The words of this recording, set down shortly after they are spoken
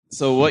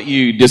So what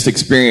you just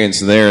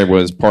experienced there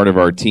was part of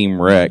our team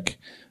rec.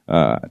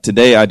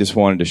 Today I just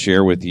wanted to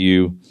share with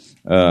you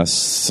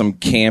some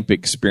camp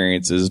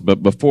experiences.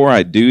 But before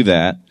I do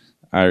that,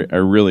 I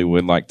really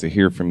would like to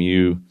hear from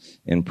you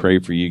and pray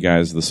for you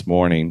guys this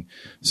morning.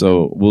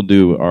 So we'll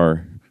do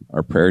our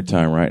prayer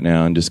time right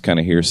now and just kind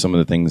of hear some of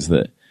the things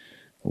that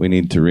we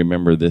need to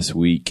remember this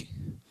week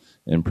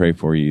and pray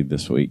for you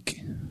this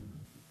week.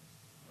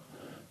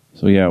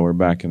 So yeah, we're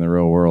back in the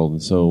real world.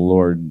 And so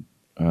Lord,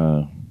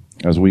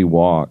 as we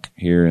walk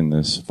here in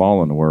this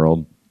fallen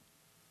world,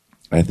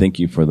 I thank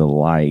you for the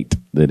light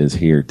that is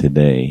here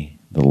today,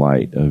 the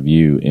light of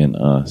you in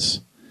us.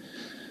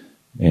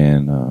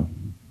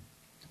 And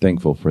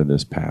thankful for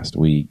this past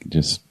week,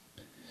 just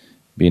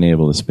being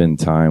able to spend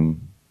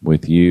time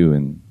with you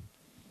and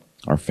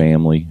our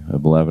family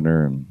of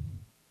Leavener. And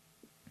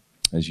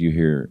as you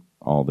hear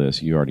all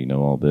this, you already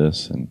know all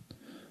this. And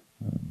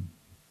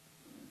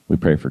we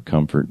pray for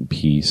comfort and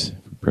peace.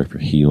 We pray for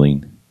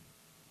healing.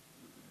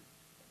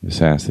 Just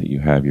ask that you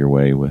have your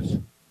way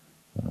with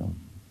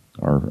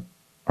our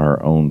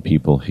own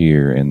people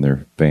here and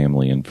their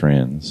family and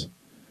friends,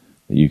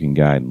 that you can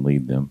guide and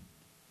lead them.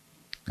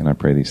 And I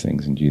pray these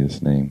things in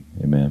Jesus' name.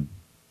 Amen.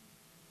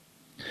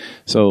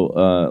 So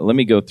let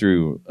me go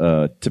through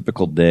a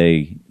typical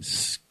day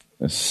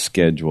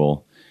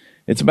schedule.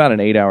 It's about an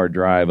 8-hour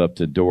drive up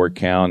to Door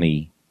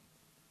County,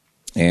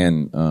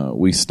 and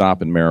we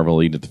stop in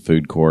Maryville, eat at the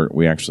food court.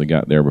 We actually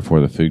got there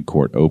before the food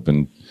court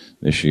opened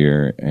this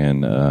year,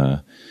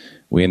 and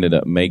we ended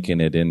up making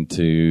it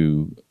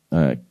into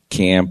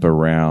camp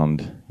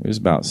around, it was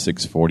about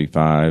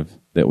 6:45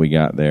 that we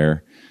got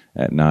there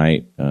at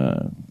night,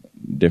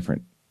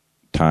 different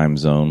time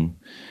zone.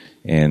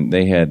 And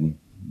they had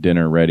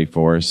dinner ready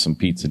for us, some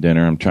pizza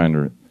dinner. I'm trying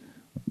to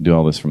do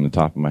all this from the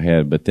top of my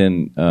head. But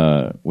then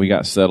we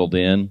got settled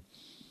in.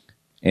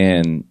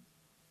 And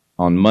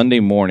on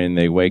Monday morning,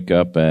 they wake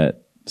up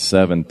at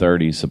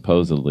 7:30,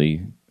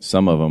 supposedly.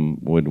 Some of them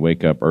would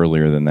wake up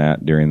earlier than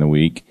that during the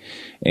week,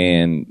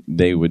 and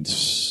they would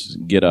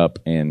get up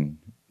and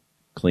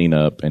clean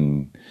up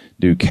and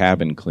do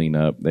cabin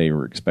cleanup. They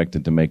were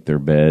expected to make their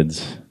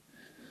beds.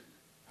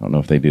 I don't know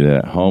if they do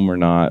that at home or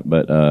not,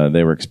 but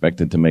they were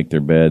expected to make their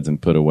beds and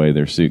put away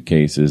their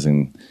suitcases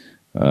and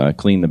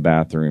clean the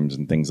bathrooms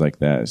and things like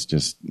that. It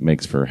just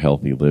makes for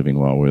healthy living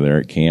while we're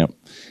there at camp.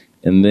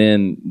 And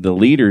then the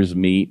leaders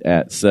meet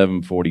at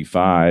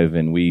 7:45,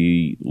 and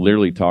we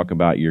literally talk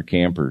about your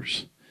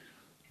campers.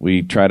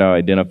 We try to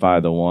identify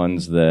the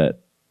ones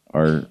that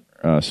are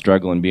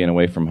struggling being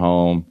away from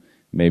home.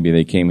 Maybe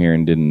they came here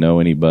and didn't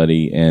know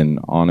anybody, and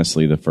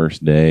honestly, the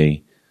first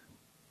day,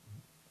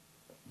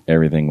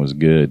 everything was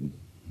good.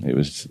 It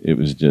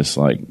was just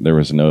like there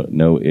was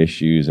no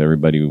issues.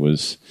 Everybody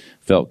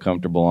felt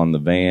comfortable on the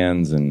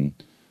vans, and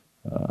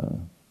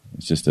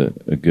it's just a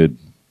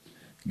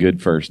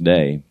good first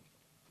day.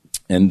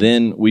 And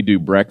then we do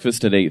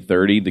breakfast at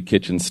 8:30. The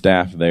kitchen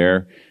staff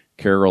there.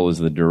 Carol is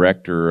the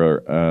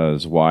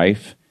director's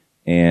wife,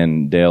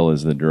 and Dale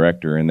is the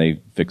director, and they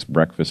fix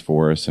breakfast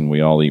for us, and we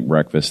all eat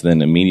breakfast.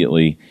 Then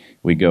immediately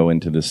we go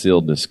into the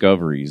sealed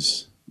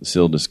discoveries. The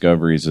sealed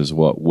discoveries is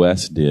what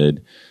Wes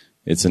did.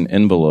 It's an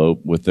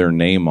envelope with their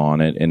name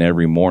on it, and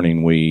every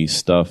morning we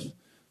stuff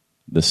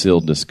the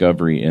sealed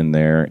discovery in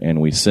there,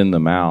 and we send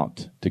them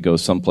out to go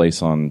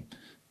someplace on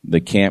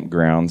the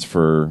campgrounds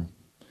for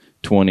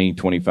 20,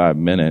 25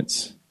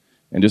 minutes.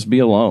 And just be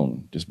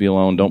alone. Just be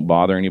alone. Don't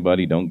bother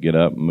anybody. Don't get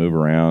up and move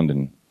around,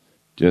 and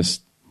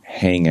just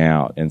hang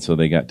out. And so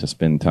they got to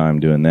spend time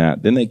doing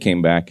that. Then they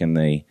came back and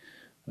they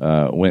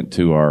went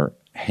to our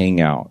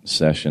hangout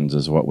sessions,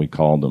 is what we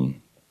called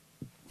them.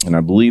 And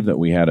I believe that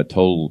we had a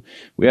total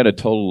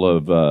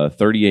of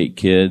 38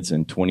 kids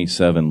and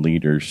 27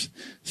 leaders,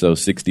 so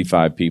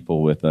 65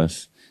 people with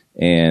us.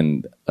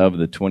 And of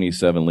the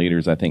 27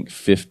 leaders, I think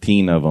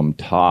 15 of them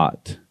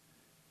taught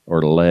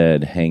or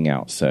led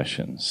hangout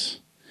sessions.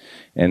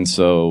 And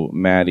so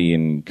Maddie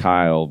and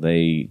Kyle,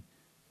 they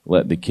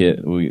let the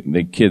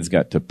kids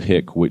got to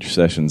pick which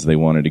sessions they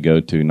wanted to go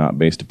to, not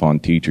based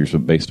upon teachers,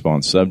 but based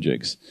upon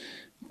subjects.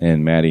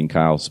 And Maddie and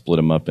Kyle split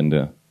them up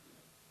into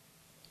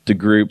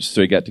groups,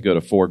 so they got to go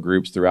to 4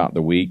 groups throughout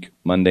the week.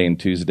 Monday and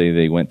Tuesday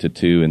they went to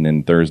 2, and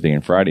then Thursday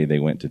and Friday they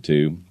went to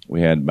 2.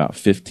 We had about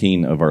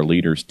 15 of our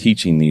leaders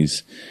teaching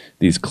these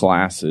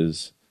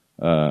classes.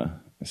 I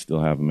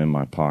still have them in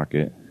my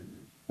pocket.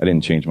 I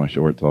didn't change my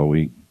shorts all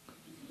week.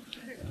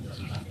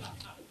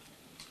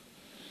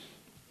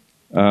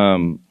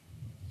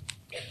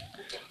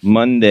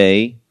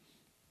 Monday,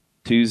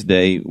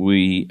 Tuesday,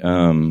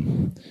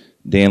 Dan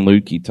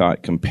Lutke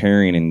taught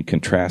comparing and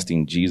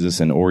contrasting Jesus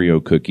and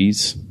Oreo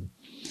cookies.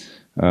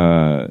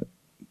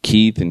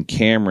 Keith and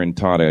Cameron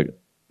taught a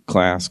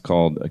class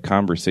called A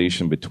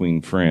Conversation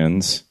Between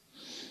Friends.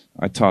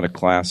 I taught a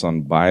class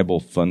on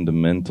Bible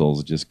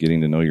fundamentals, just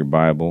getting to know your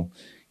Bible.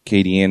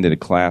 Katie Ann did a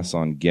class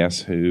on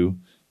Guess Who.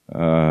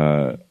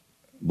 I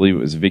believe it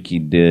was Vicky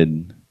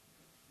did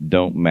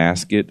Don't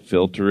Mask It,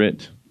 Filter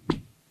It.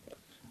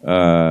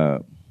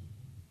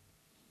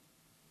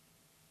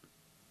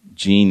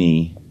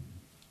 Jeannie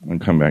I'll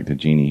come back to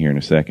Jeannie here in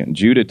a second.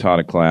 Judah taught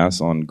a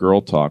class on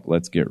Girl Talk,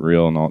 Let's Get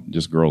Real, and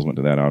just girls went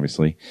to that,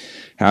 obviously.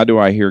 How do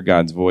I hear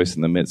God's voice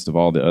in the midst of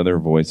all the other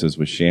voices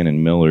with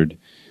Shannon Millard?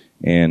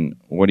 And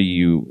what are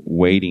you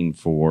waiting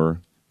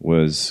for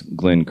was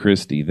Glenn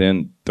Christie.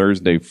 Then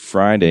Thursday,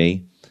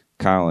 Friday,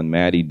 Kyle and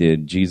Maddie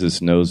did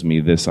Jesus Knows Me,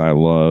 This I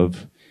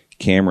Love.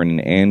 Cameron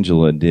and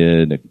Angela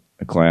did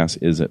a class,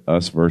 Is It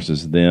Us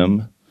Versus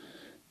Them?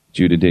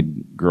 Judah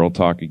did Girl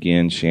Talk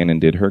again. Shannon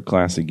did her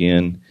class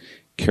again.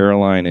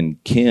 Caroline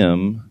and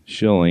Kim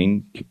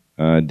Schilling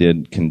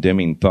did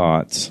Condemning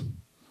Thoughts.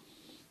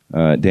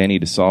 Danny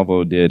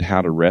DeSalvo did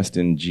How to Rest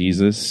in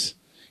Jesus.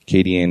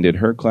 Katie Ann did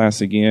her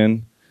class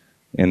again.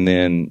 And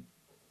then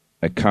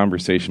a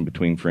conversation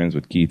between friends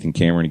with Keith and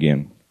Cameron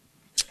again.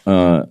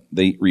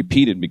 They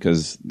repeated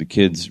because the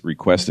kids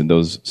requested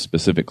those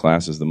specific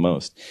classes the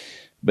most.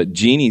 But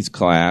Jeannie's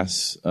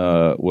class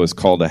was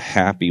called A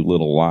Happy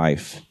Little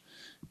Life.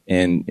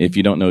 And if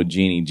you don't know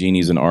Jeannie,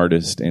 Jeannie's an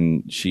artist,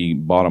 and she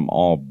bought them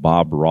all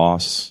Bob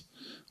Ross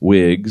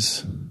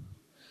wigs.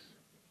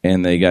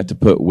 And they got to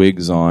put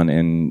wigs on,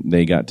 and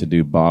they got to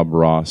do Bob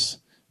Ross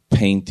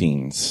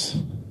paintings.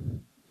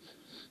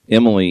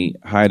 Emily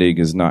Heidig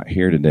is not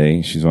here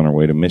today. She's on her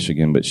way to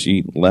Michigan, but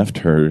she left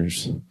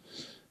hers,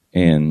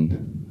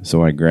 and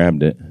so I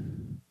grabbed it.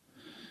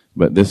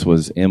 But this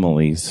was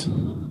Emily's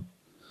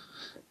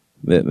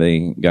that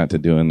they got to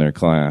do in their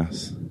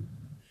class.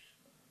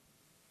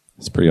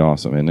 It's pretty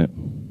awesome, isn't it?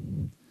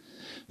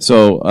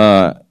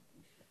 So,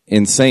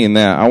 in saying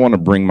that, I want to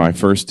bring my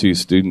first two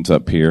students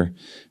up here.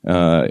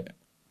 I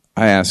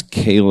asked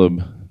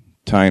Caleb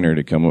Tyner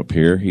to come up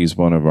here. He's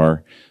one of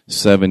our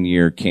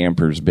 7-year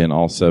campers, been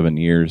all 7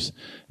 years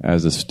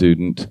as a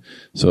student.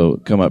 So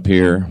come up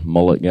here,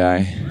 mullet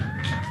guy.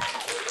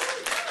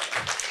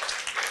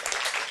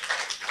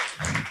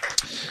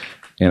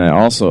 And I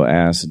also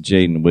asked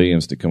Jaden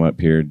Williams to come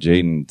up here.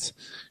 Jaden's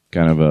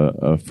kind of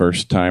a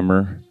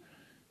first-timer.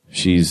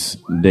 She's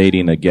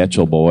dating a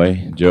Getchell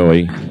boy,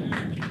 Joey.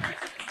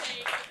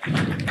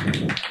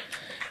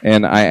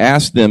 And I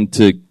asked them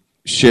to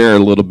share a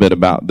little bit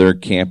about their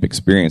camp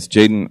experience.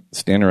 Jaden,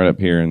 stand right up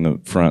here in the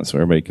front so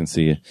everybody can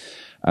see you.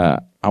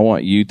 I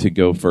want you to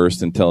go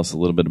first and tell us a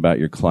little bit about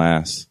your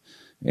class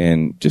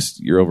and just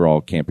your overall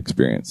camp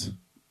experience.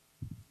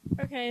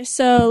 Okay,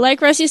 so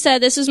like Rusty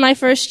said, this was my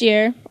first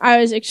year. I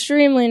was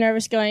extremely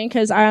nervous going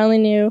because I only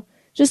knew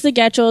just the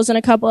Getchells and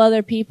a couple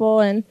other people,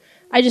 and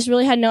I just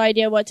really had no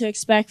idea what to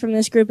expect from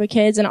this group of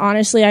kids, and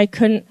honestly, I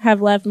couldn't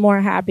have left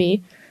more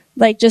happy.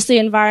 Like, just the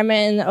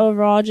environment and the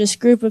overall just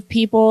group of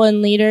people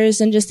and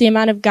leaders and just the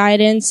amount of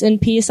guidance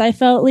and peace I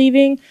felt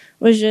leaving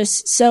was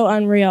just so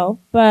unreal.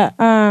 But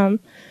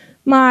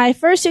my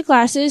first two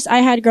classes, I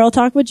had Girl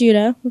Talk with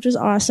Judah, which was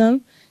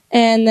awesome,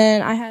 and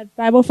then I had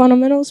Bible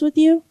Fundamentals with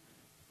you.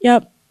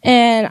 Yep.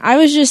 And I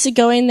was just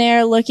going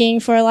there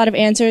looking for a lot of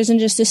answers and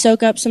just to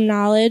soak up some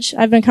knowledge.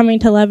 I've been coming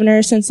to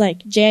Leavener since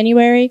like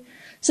January,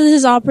 so this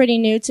is all pretty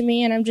new to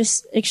me, and I'm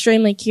just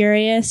extremely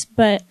curious.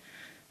 But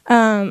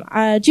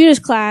Judah's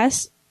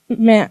class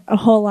meant a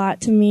whole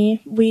lot to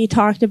me. We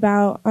talked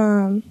about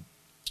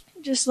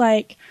just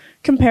like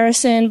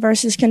comparison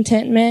versus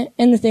contentment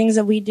and the things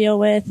that we deal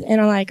with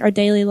in like our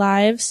daily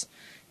lives.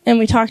 And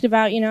we talked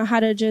about, how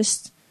to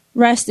just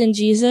rest in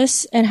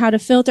Jesus and how to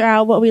filter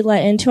out what we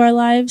let into our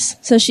lives.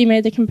 So she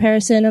made the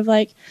comparison of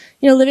like,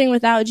 living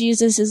without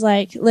Jesus is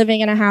like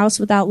living in a house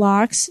without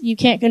locks. You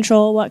can't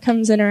control what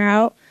comes in or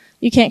out.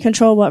 You can't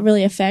control what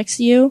really affects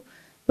you.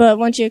 But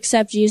once you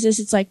accept Jesus,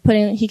 it's like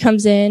he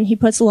comes in, he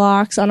puts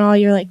locks on all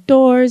your like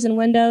doors and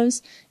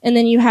windows, and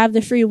then you have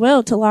the free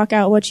will to lock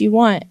out what you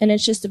want. And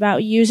it's just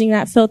about using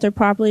that filter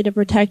properly to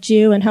protect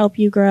you and help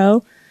you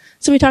grow.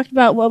 So we talked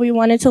about what we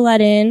wanted to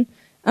let in,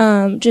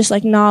 just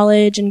like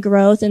knowledge and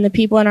growth and the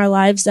people in our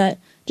lives that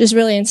just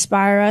really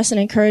inspire us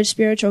and encourage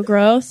spiritual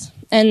growth.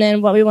 And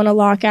then what we want to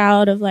lock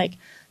out of like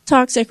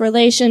toxic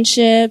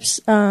relationships,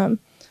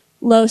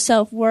 low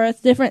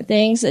self-worth, different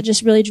things that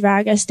just really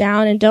drag us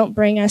down and don't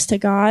bring us to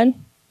God.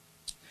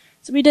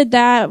 So we did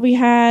that. We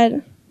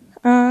had,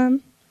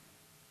 and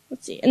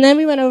then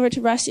we went over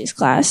to Rusty's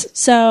class.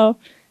 So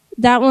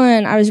that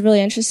one I was really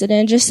interested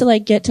in, just to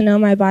like get to know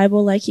my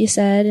Bible, like he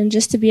said, and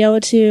just to be able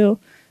to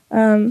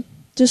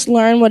just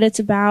learn what it's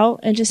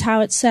about and just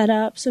how it's set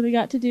up. So we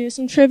got to do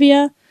some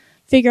trivia,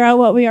 figure out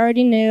what we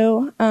already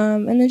knew,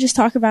 and then just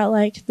talk about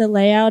like the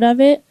layout of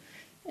it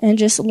and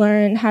just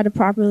learn how to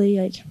properly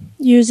like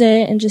use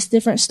it and just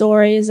different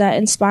stories that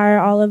inspire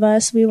all of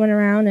us. We went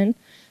around and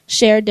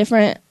shared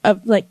different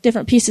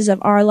pieces of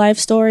our life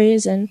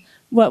stories and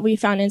what we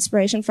found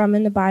inspiration from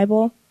in the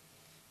Bible.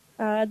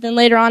 Then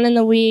later on in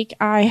the week,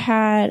 I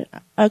had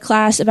a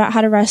class about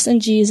how to rest in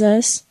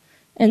Jesus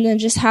and then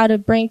just how to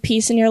bring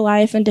peace in your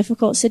life in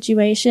difficult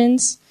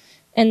situations.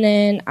 And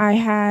then I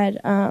had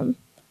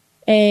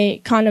a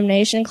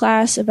condemnation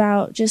class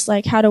about just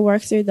like how to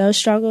work through those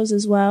struggles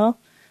as well,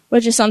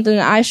 which is something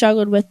that I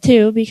struggled with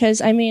too,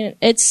 because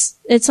it's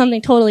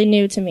something totally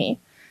new to me.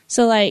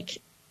 So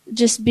like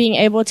just being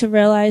able to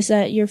realize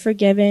that you're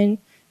forgiven,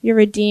 you're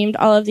redeemed,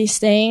 all of these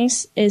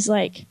things is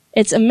like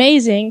it's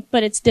amazing,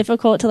 but it's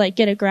difficult to like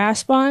get a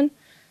grasp on.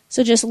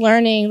 So just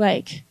learning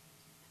like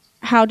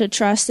how to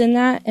trust in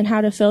that and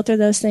how to filter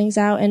those things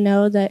out and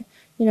know that,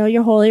 you know,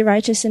 you're holy,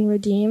 righteous, and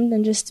redeemed,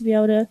 and just to be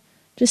able to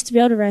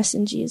rest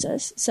in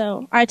Jesus.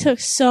 So I took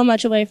so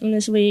much away from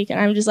this week, and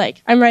I'm just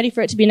like, I'm ready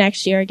for it to be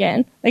next year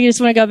again. Like, I just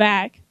want to go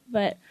back,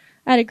 but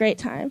I had a great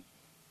time.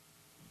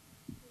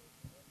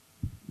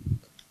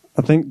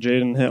 I think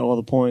Jaden hit all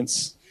the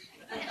points.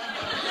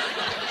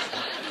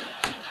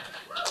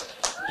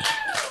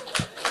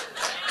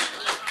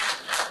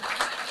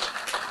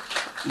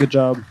 Good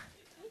job.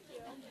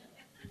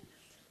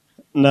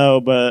 No,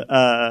 but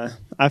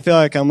I feel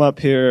like I'm up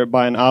here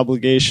by an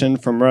obligation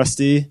from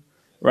Rusty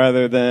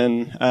rather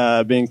than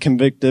being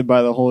convicted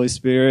by the Holy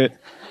Spirit,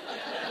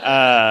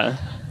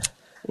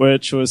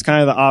 which was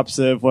kind of the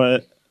opposite of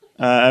what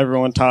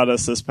everyone taught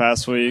us this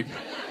past week.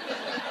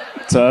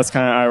 So that's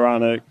kind of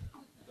ironic.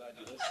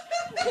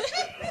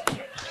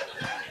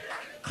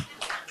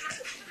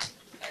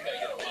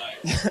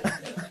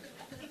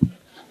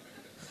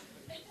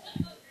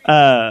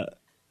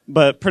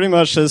 But pretty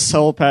much this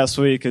whole past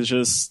week is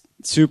just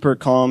super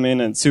calming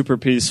and super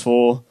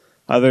peaceful,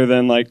 other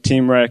than like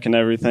team wreck and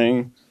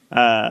everything.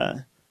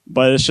 But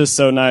it's just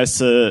so nice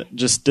to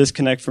just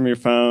disconnect from your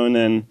phone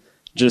and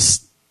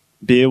just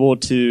be able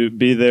to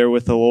be there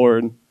with the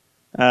Lord.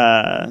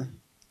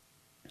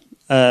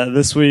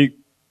 This week,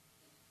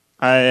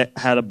 I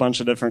had a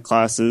bunch of different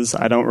classes.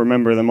 I don't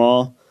remember them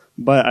all,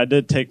 but I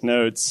did take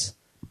notes.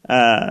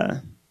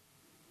 It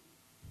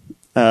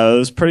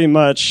was pretty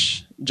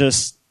much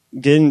just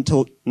getting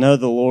to know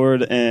the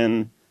Lord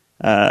and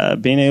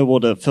being able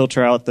to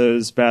filter out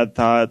those bad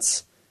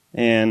thoughts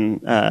and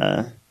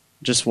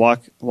just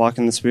walk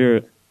in the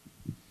Spirit.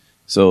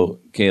 So,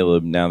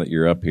 Caleb, now that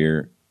you're up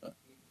here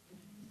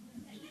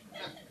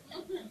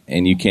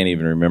and you can't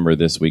even remember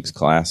this week's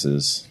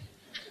classes,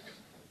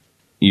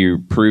 you're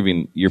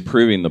proving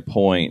the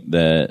point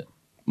that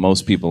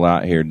most people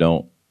out here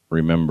don't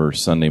remember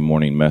Sunday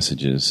morning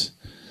messages,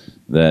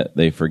 that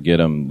they forget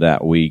them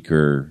that week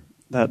or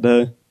that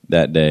day.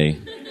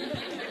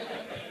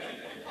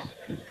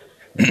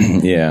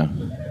 Yeah.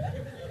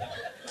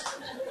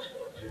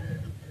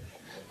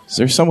 Is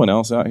there someone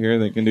else out here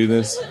that can do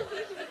this?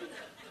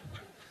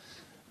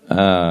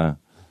 Our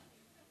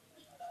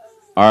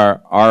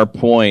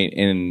point,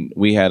 and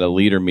we had a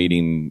leader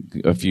meeting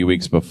a few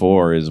weeks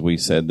before, is we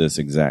said this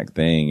exact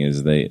thing,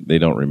 is they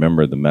don't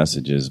remember the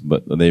messages,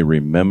 but they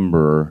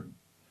remember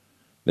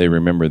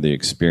the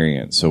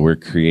experience. So we're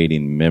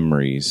creating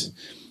memories.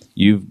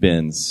 You've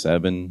been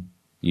 7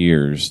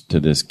 years to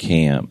this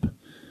camp.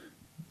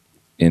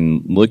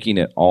 In looking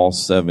at all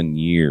 7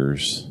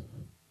 years,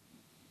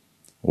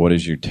 what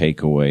is your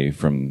takeaway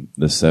from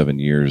the 7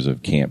 years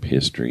of camp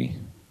history?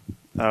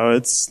 Oh,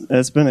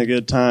 it's been a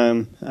good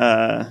time.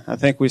 I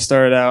think we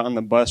started out on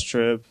the bus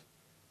trip,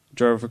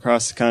 drove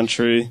across the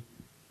country,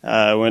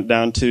 went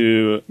down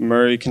to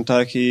Murray,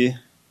 Kentucky,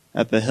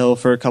 at the Hill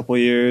for a couple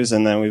years,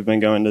 and then we've been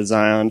going to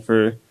Zion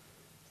for the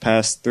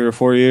past 3 or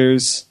 4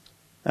 years.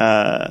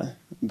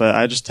 But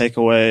I just take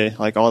away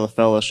like all the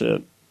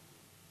fellowship.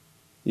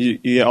 You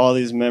get all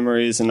these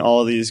memories and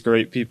all these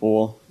great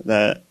people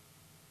that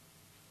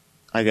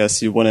I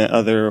guess you wouldn't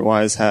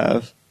otherwise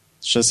have.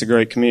 It's just a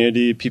great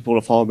community, people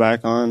to fall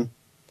back on,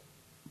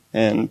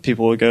 and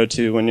people to go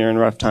to when you're in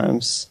rough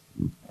times.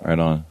 Right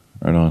on.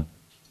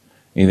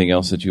 Anything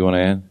else that you want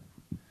to add?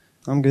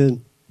 I'm good.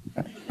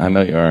 I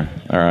know you are.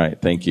 All right,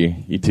 thank you.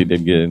 You two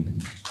did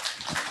good.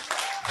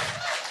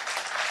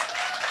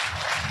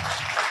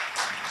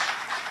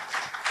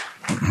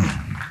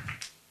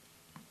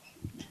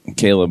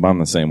 Caleb, I'm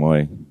the same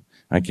way.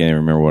 I can't even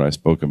remember what I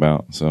spoke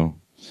about. So,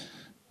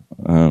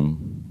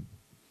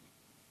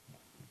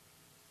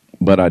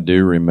 but I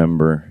do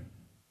remember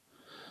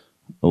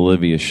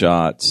Olivia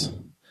Schatz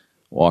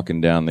walking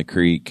down the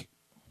creek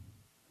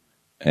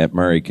at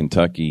Murray,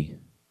 Kentucky.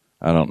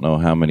 I don't know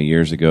how many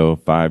years ago,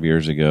 5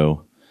 years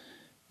ago.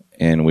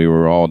 And we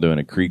were all doing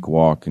a creek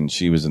walk, and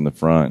she was in the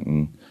front,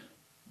 and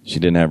she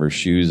didn't have her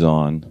shoes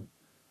on.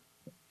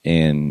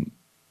 And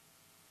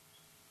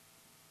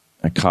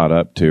I caught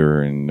up to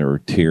her, and there were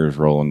tears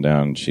rolling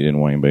down, and she didn't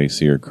want anybody to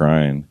see her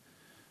crying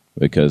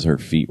because her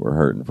feet were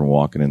hurting from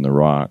walking in the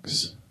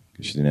rocks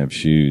because she didn't have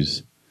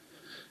shoes.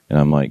 And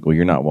I'm like, well,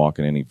 you're not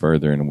walking any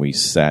further. And we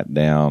sat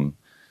down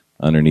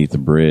underneath the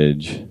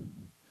bridge,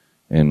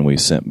 and we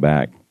sent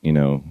back,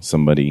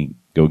 somebody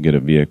go get a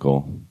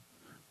vehicle.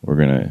 We're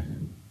going to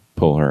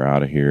pull her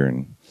out of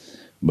here.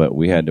 But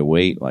we had to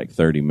wait like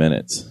 30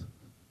 minutes.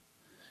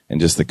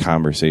 And just the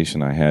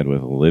conversation I had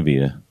with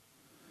Olivia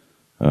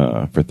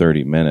for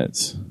 30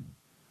 minutes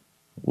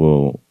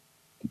will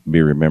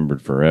be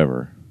remembered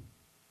forever.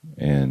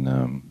 And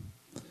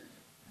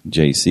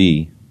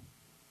JC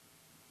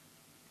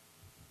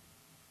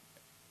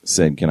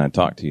said, can I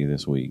talk to you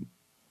this week?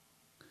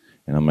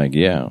 And I'm like,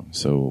 yeah.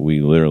 So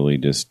we literally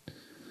just,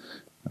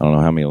 I don't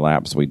know how many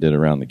laps we did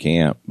around the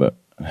camp, but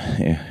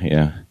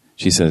yeah.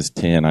 She says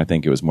 10. I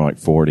think it was more like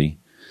 40.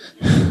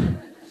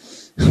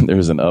 There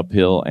was an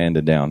uphill and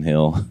a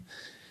downhill.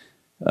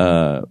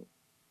 But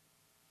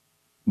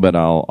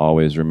I'll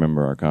always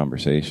remember our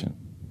conversation.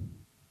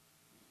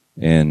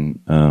 And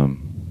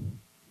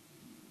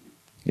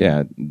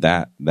yeah,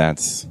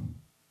 that's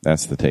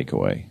the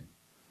takeaway.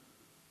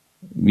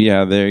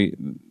 Yeah,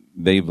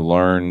 they've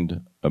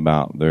learned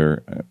about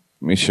their. Let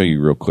me show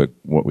you real quick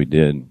what we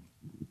did.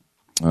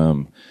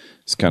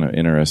 It's kind of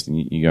interesting.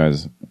 You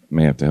guys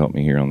may have to help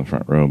me here on the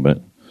front row,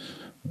 but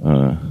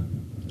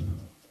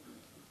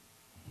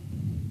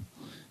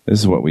this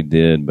is what we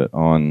did. But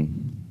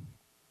on,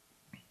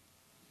 I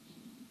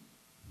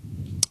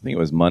think it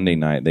was Monday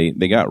night,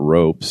 they got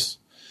ropes.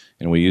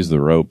 And we used the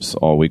ropes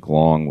all week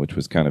long, which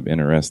was kind of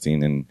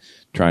interesting and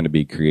trying to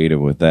be creative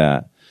with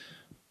that.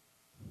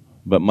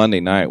 But Monday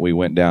night, we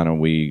went down and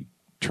we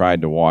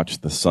tried to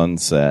watch the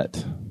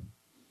sunset.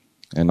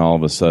 And all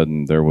of a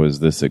sudden, there was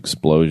this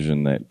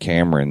explosion that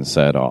Cameron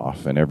set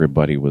off. And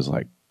everybody was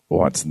like,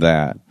 what's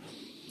that?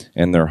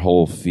 And their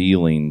whole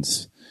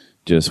feelings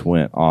just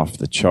went off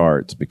the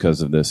charts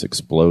because of this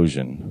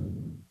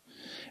explosion.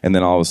 And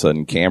then all of a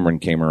sudden, Cameron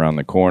came around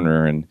the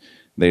corner and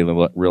they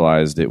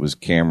realized it was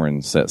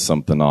Cameron set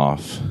something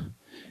off.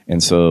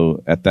 And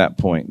so at that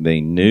point, they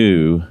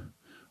knew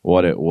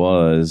what it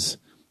was,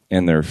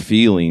 and their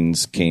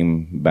feelings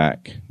came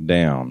back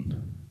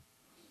down.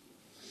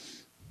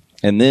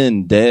 And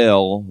then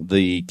Dale,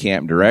 the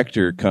camp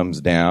director,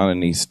 comes down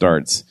and he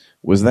starts,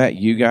 was that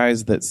you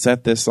guys that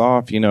set this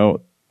off? You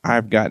know,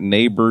 I've got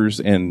neighbors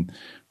and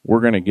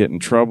we're going to get in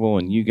trouble,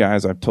 and you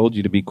guys, I've told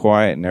you to be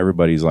quiet, and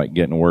everybody's like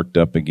getting worked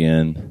up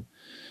again.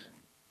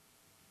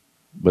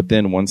 But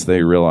then once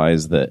they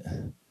realized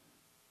that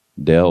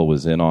Dale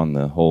was in on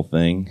the whole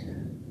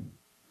thing,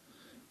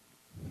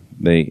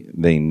 they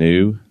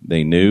knew.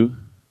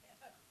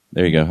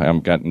 There you go.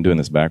 I'm doing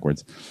this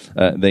backwards.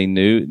 They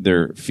knew.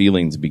 Their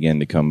feelings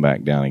began to come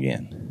back down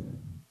again.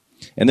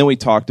 And then we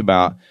talked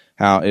about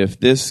how if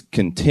this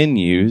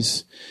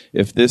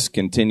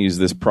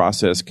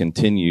process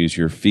continues,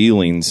 your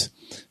feelings,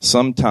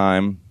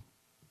 sometime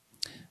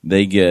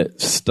they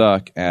get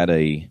stuck at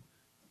a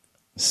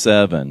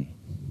 7.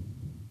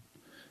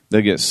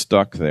 They get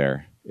stuck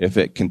there if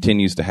it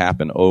continues to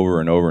happen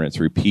over and over and it's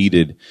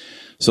repeated.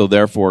 So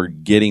therefore,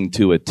 getting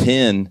to a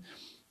 10,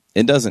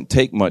 it doesn't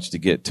take much to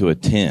get to a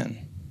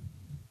 10.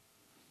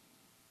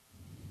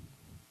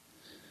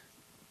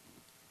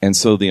 And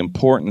so the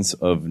importance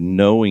of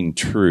knowing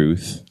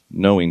truth,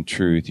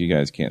 you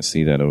guys can't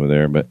see that over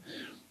there, but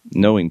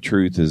knowing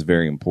truth is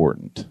very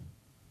important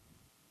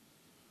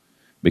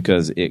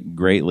because it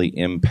greatly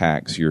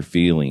impacts your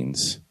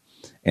feelings.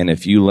 And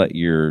if you let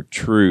your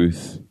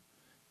truth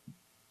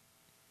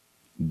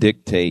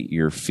dictate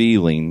your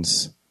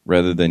feelings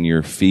rather than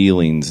your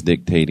feelings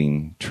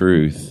dictating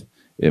truth,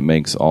 it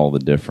makes all the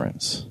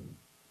difference.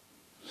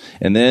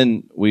 And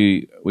then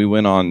we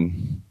went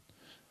on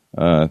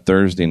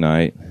Thursday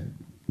night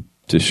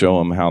to show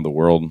them how the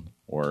world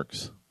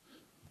works.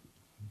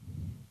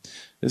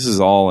 This is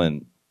all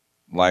in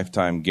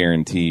lifetime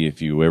guarantee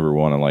if you ever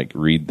want to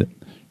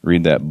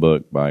read that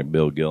book by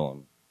Bill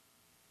Gillum.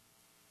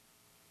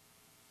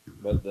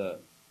 But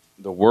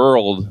the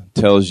world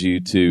tells you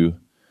to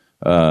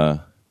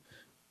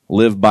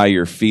live by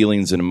your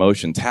feelings and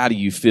emotions. How do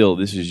you feel?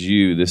 This is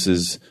you. This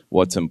is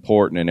what's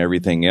important and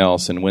everything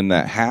else. And when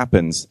that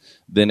happens,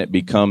 then it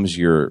becomes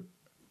your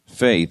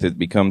faith. It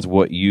becomes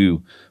what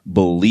you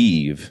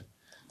believe.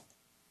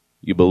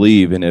 You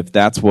believe. And if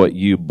that's what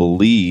you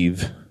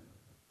believe,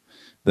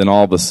 then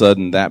all of a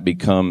sudden that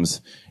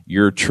becomes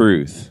your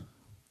truth.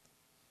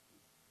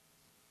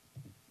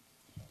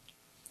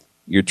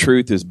 Your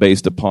truth is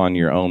based upon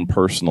your own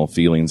personal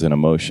feelings and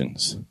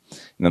emotions.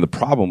 Now, the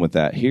problem with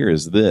that here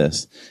is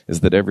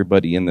that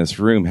everybody in this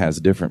room has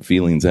different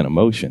feelings and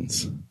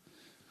emotions.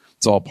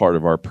 It's all part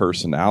of our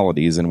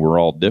personalities, and we're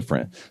all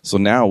different. So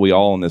now we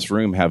all in this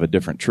room have a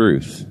different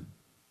truth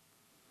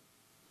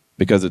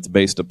because it's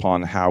based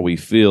upon how we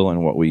feel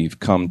and what we've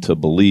come to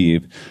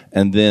believe.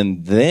 And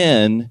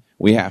then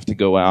we have to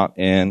go out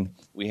and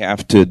we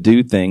have to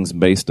do things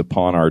based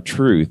upon our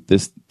truth.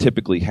 This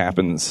typically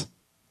happens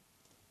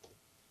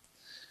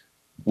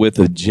with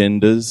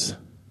agendas.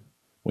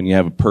 When you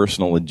have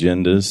personal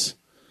agendas,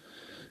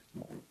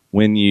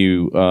 when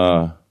you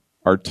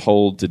are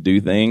told to do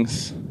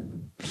things,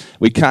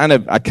 I kind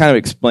of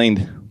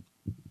explained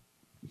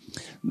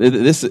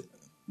this.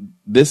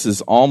 This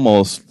is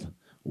almost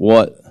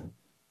what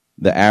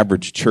the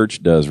average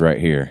church does right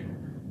here.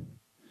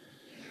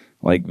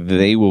 Like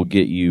they will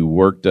get you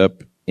worked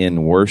up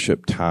in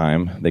worship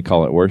time. They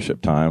call it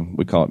worship time.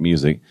 We call it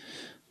music,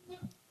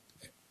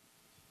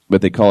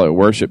 but they call it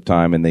worship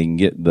time, and they can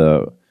get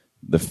the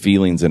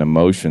feelings and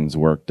emotions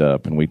worked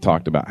up. And we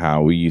talked about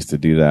how we used to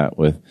do that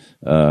with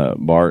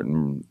Bart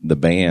and the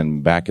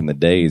band back in the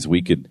days.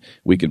 We could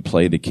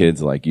play the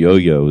kids like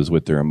yo-yos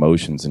with their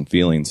emotions and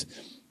feelings.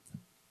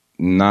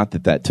 Not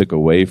that took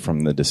away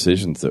from the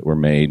decisions that were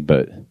made,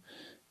 but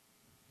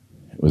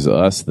it was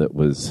us that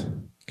was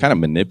kind of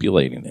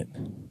manipulating it.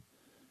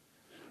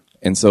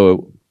 And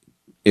so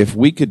if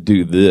we could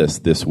do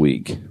this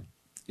week,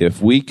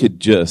 if we could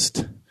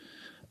just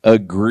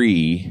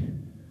agree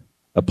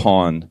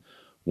upon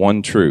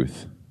one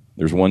truth.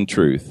 There's one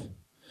truth.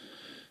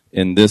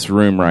 In this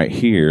room right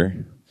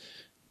here,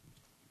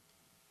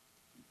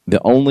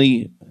 the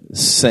only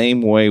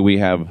same way we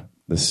have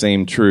the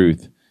same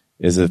truth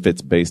is if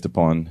it's based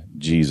upon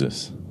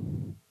Jesus.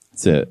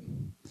 That's it.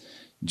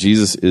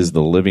 Jesus is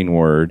the living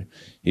Word.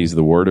 He's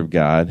the Word of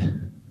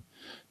God.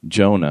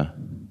 Jonah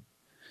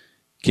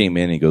came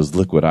in, he goes,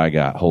 look what I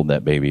got. Hold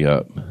that baby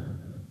up.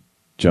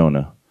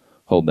 Jonah,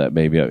 hold that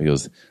baby up. He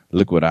goes,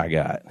 look what I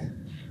got.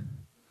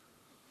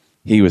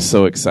 He was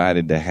so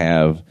excited to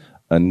have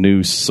a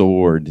new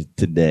sword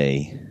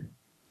today.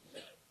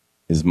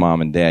 His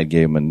mom and dad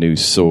gave him a new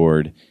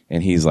sword,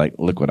 and he's like,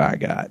 look what I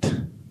got.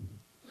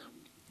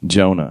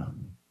 Jonah,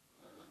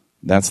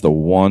 that's the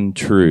one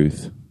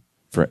truth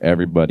for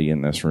everybody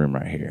in this room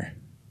right here.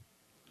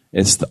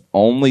 It's the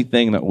only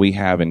thing that we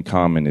have in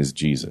common is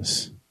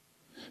Jesus.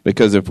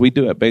 Because if we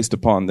do it based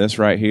upon this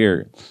right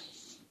here,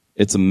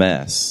 it's a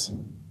mess.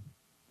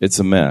 It's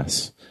a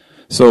mess.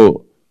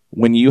 So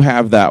when you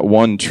have that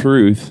one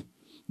truth,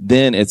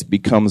 then it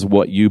becomes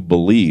what you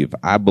believe.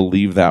 I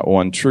believe that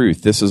one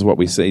truth. This is what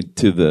we say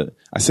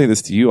I say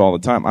this to you all the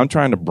time. I'm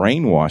trying to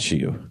brainwash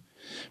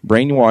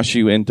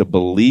you into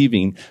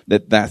believing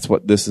that that's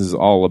what this is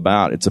all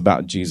about. It's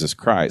about Jesus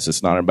Christ.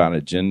 It's not about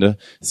agenda.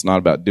 It's not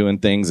about doing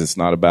things. It's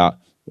not about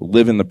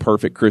living the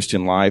perfect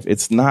Christian life.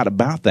 It's not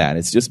about that.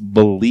 It's just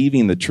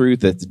believing the truth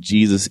that's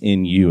Jesus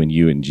in you and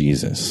you in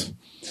Jesus.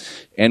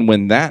 And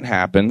when that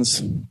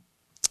happens,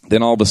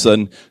 then all of a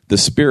sudden the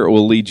Spirit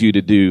will lead you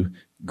to do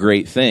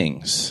great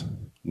things.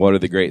 What are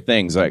the great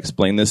things? I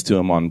explained this to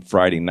him on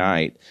Friday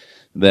night,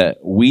 that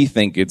we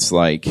think it's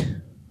like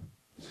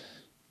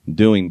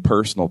doing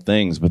personal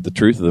things, but the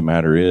truth of the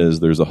matter is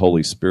there's a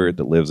Holy Spirit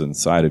that lives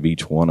inside of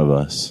each one of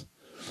us,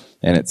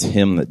 and it's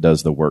Him that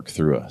does the work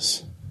through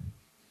us.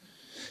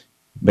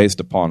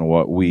 Based upon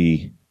what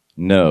we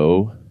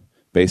know,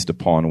 based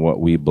upon what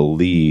we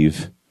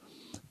believe,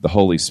 the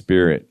Holy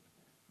Spirit,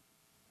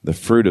 the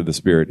fruit of the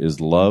Spirit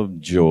is love,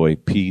 joy,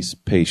 peace,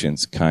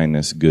 patience,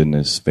 kindness,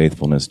 goodness,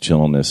 faithfulness,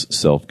 gentleness,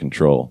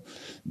 self-control.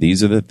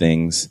 These are the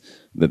things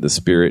that the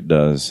Spirit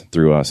does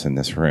through us in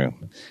this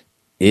room.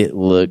 It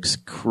looks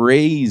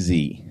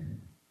crazy.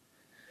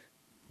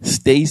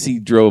 Stacy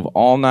drove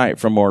all night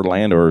from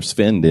Orlando, or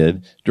Sven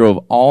did,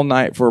 drove all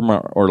night from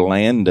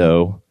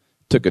Orlando,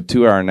 took a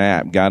 2-hour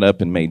nap, got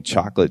up and made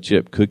chocolate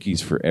chip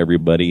cookies for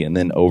everybody, and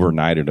then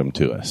overnighted them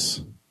to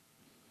us.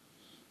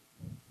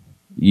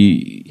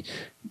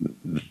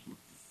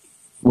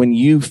 When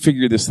you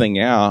figure this thing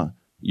out,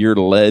 you're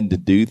led to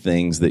do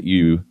things that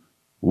you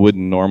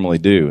wouldn't normally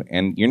do.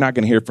 And you're not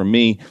going to hear from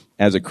me,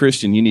 as a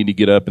Christian, you need to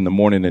get up in the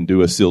morning and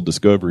do a sealed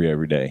discovery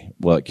every day.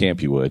 Well, at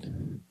camp you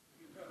would.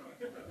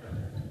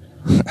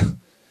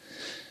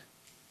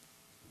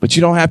 But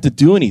you don't have to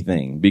do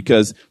anything,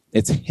 because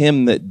it's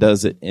Him that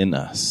does it in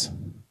us.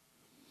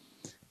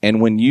 And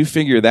when you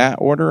figure that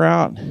order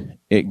out,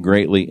 it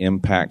greatly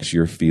impacts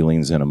your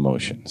feelings and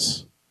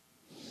emotions.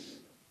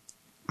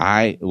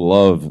 I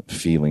love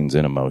feelings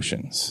and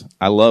emotions.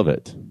 I love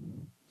it.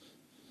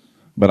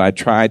 But I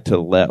try to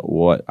let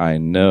what I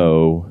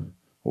know,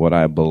 what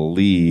I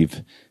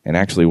believe, and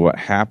actually what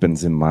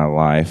happens in my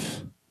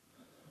life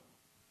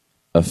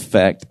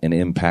affect and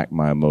impact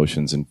my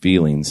emotions and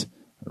feelings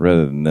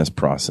rather than this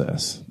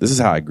process. This is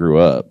how I grew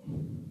up.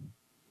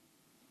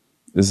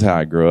 This is how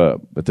I grew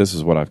up, but this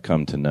is what I've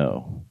come to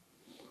know.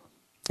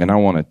 And I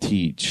want to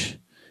teach,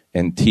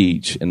 and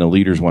the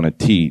leaders want to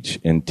teach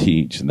and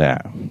teach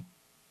that.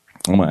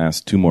 I'm going to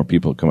ask 2 more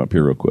people to come up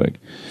here real quick.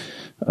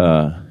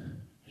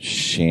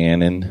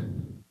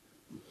 Shannon,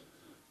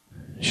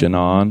 come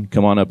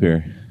on up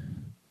here.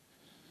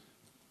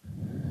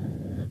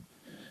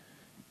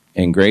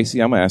 And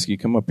Gracie, I'm going to ask you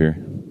to come up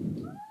here.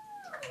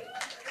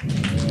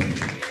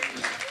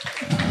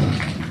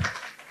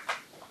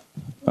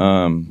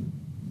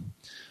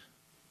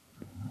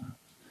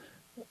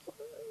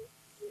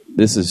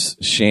 This is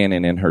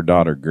Shannon and her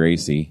daughter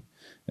Gracie,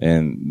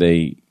 and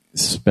they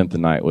spent the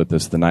night with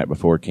us the night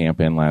before camp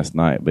and last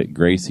night. But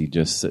Gracie,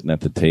 just sitting at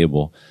the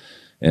table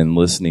and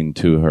listening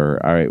to her,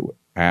 I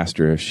asked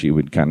her if she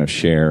would kind of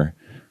share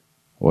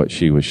what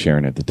she was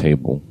sharing at the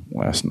table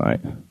last night.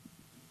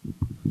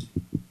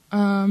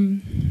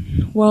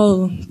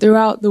 Well,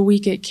 throughout the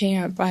week at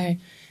camp,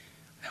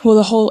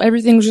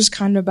 everything was just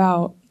kind of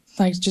about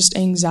like just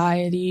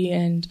anxiety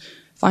and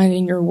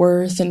finding your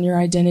worth and your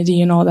identity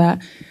and all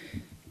that.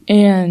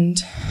 And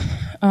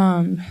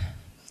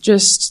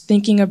just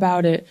thinking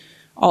about it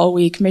all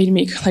week made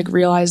me like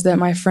realize that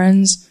my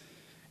friends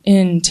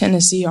in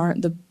Tennessee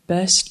aren't the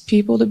best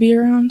people to be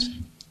around,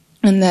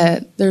 and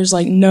that there's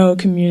like no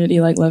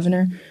community like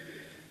Leavener,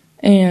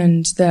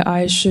 and that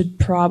I should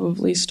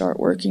probably start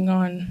working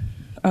on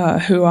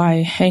who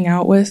I hang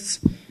out with.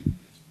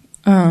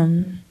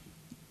 That's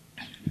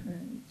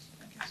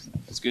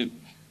good.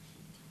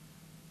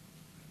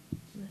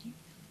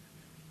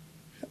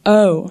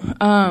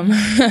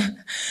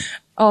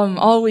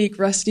 all week,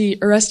 Rusty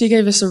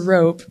gave us a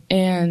rope,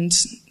 and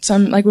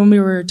like when we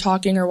were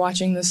talking or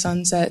watching the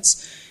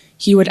sunsets,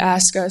 he would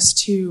ask us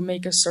to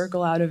make a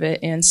circle out of it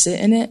and sit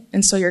in it.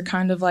 And so you're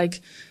kind of like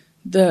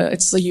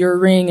it's like your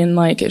ring, and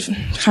like it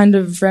kind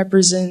of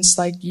represents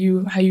like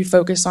how you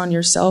focus on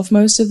yourself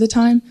most of the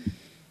time.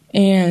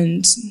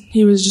 And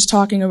he was just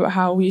talking about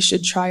how we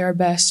should try our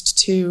best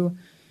to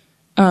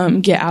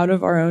get out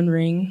of our own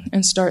ring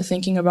and start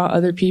thinking about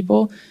other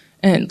people,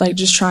 and like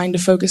just trying to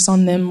focus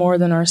on them more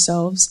than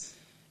ourselves.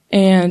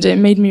 And it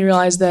made me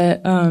realize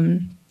that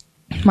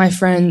my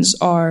friends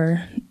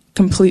are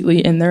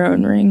completely in their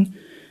own ring,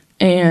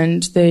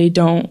 and they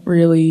don't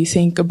really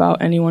think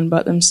about anyone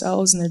but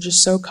themselves, and they're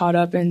just so caught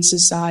up in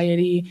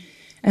society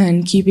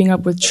and keeping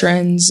up with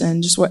trends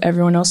and just what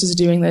everyone else is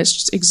doing that it's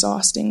just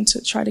exhausting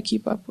to try to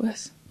keep up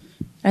with.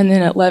 And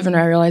then at Leavener,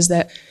 I realized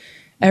that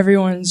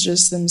everyone's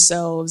just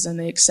themselves, and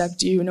they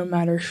accept you no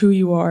matter who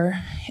you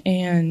are.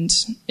 And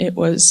it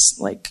was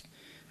like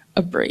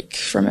a break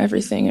from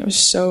everything. It was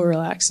so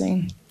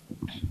relaxing.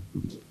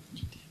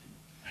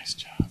 Nice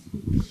job.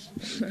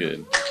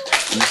 Good.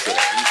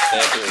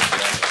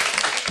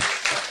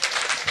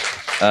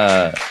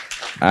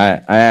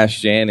 I asked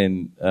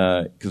Shannon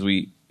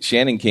because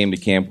Shannon came to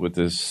camp with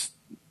us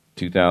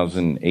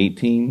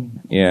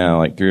 2018,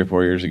 like 3 or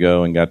 4 years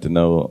ago, and got to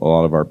know a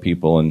lot of our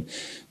people. And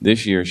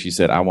this year she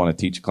said, I want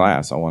to teach a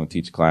class. I want to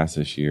teach a class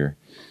this year.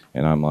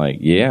 And I'm like,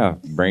 yeah,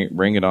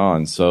 bring it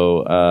on.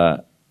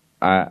 So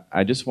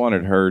I just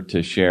wanted her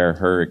to share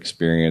her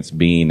experience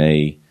being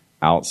a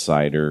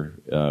outsider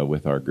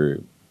with our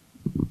group.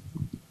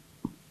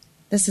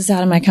 This is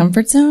out of my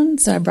comfort zone,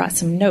 so I brought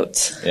some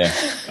notes. Yeah.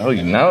 Oh,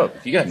 you got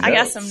notes. I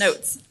got some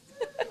notes.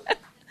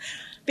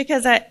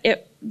 Because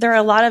there are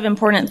a lot of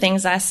important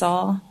things I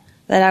saw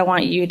that I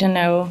want you to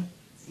know,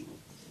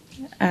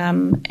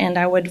 and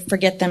I would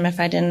forget them if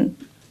I didn't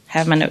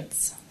have my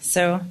notes.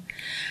 So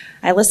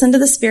I listened to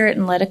the Spirit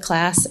and led a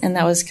class, and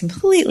that was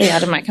completely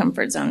out of my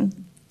comfort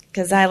zone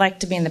because I like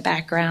to be in the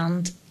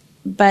background.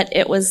 But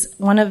it was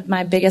one of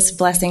my biggest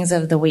blessings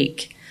of the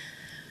week.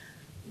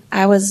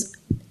 I was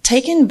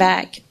taken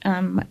back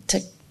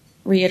to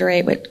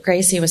reiterate what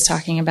Gracie was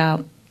talking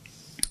about.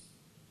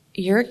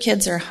 Your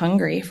kids are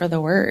hungry for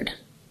the Word.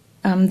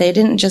 They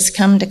didn't just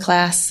come to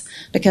class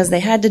because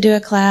they had to do a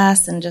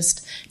class and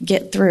just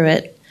get through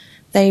it.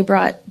 They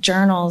brought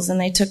journals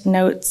and they took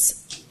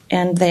notes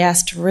and they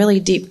asked really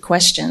deep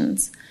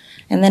questions.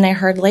 And then I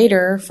heard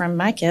later from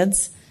my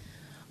kids,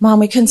 Mom,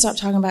 we couldn't stop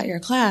talking about your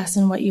class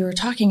and what you were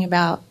talking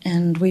about.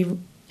 And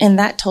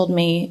that told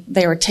me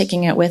they were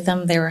taking it with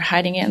them. They were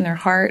hiding it in their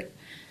heart.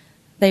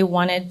 They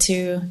wanted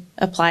to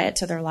apply it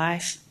to their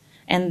life.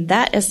 And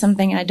that is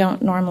something I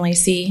don't normally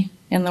see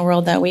in the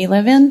world that we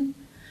live in.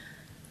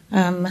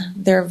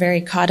 They're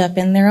very caught up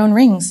in their own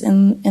rings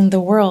in the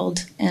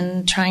world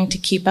and trying to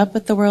keep up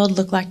with the world,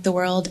 look like the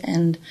world.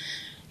 And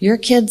your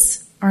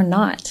kids are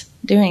not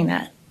doing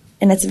that.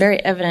 And it's very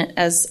evident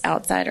as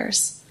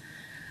outsiders.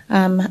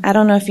 I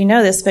don't know if you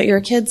know this, but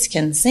your kids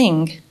can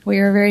sing. We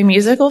are a very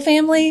musical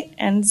family,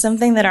 and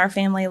something that our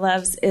family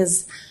loves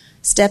is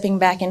stepping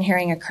back and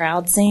hearing a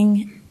crowd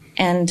sing.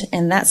 And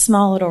in that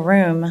small little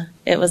room,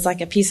 it was like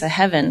a piece of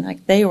heaven.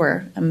 Like, they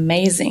were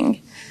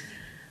amazing.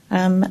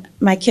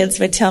 My kids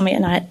would tell me,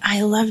 and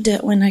I loved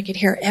it when I could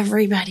hear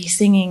everybody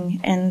singing,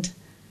 and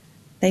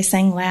they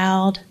sang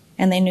loud,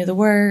 and they knew the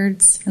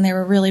words, and they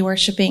were really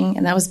worshiping,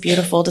 and that was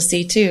beautiful to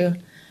see too.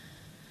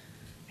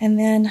 And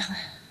then,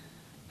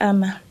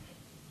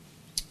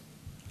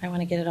 I want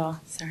to get it all.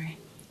 Sorry.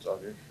 It's all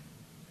good.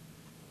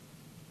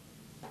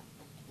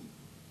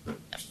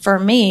 For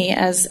me,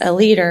 as a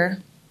leader,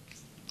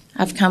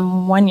 I've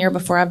come 1 year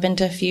before. I've been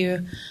to a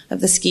few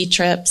of the ski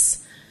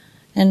trips,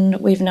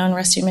 and we've known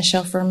Rusty and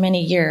Michelle for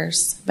many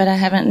years, but I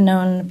haven't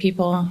known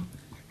people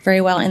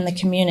very well in the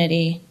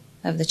community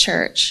of the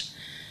church.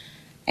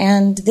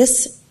 And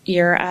this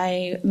year,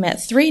 I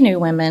met 3 new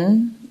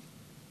women,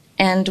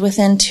 and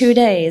within 2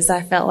 days,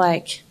 I felt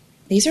like,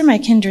 these are my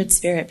kindred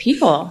spirit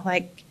people.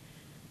 Like,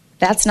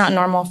 that's not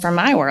normal for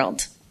my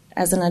world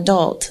as an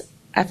adult.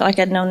 I felt like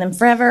I'd known them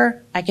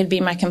forever. I could be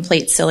my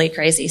complete, silly,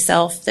 crazy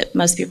self that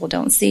most people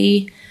don't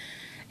see.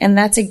 And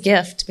that's a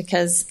gift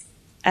because,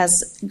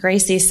 as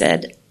Gracie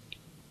said,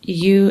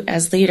 you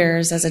as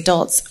leaders, as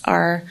adults,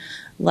 are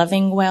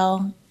loving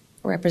well,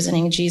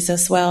 representing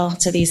Jesus well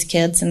to these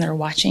kids, and they're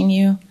watching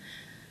you.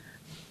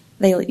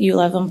 You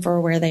love them for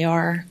where they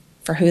are,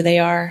 for who they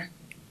are,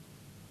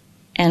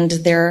 and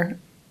they're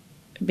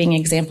being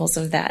examples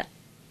of that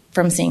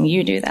from seeing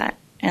you do that.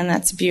 And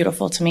that's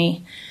beautiful to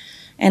me.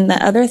 And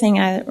the other thing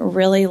I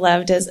really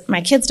loved is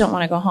my kids don't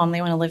want to go home. They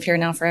want to live here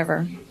now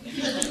forever.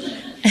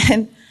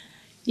 And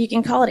you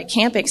can call it a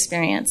camp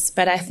experience,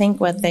 but I think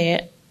what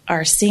they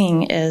are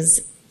seeing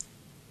is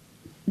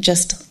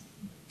just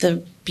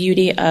the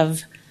beauty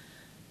of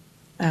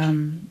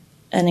an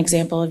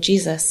example of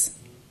Jesus.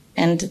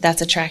 And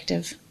that's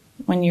attractive.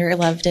 When you're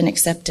loved and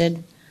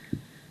accepted,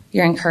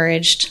 you're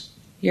encouraged,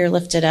 you're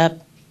lifted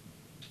up.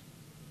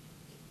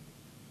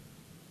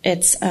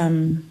 It's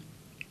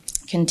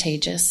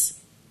contagious.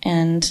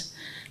 and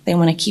they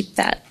want to keep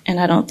that. And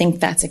I don't think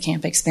that's a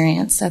camp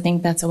experience. I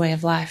think that's a way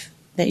of life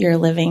that you're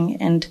living,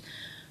 and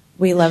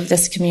we love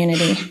this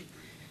community.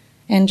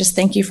 And just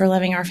thank you for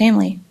loving our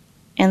family.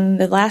 And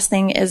the last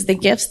thing is the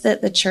gifts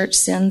that the church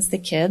sends the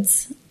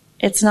kids.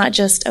 It's not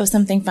just,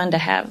 something fun to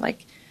have.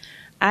 Like,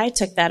 I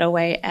took that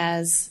away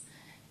as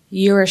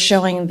you are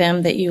showing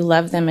them that you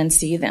love them and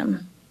see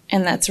them.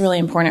 And that's really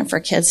important for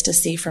kids to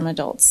see from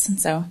adults. And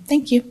so,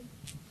 thank you.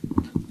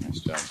 Nice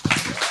job.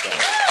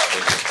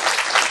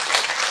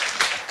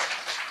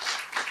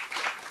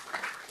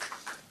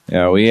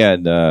 Yeah, we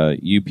had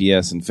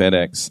UPS and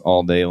FedEx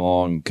all day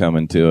long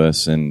coming to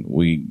us, and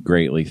we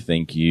greatly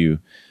thank you,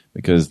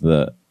 because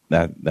that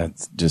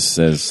just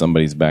says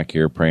somebody's back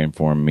here praying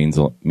for them means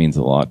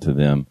a lot to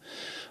them.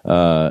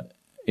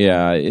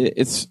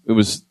 It's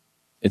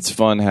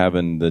fun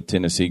having the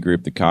Tennessee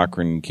group. The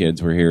Cochran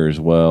kids were here as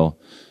well,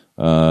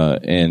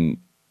 and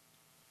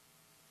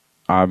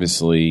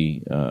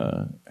obviously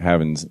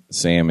having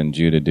Sam and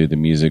Judah do the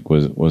music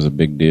was a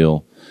big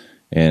deal.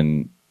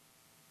 And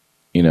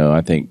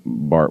I think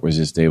Bart was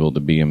just able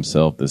to be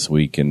himself this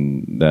week,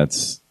 and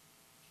that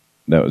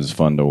was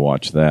fun to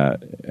watch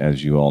that,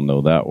 as you all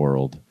know that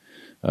world.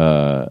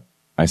 I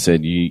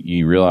said,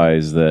 you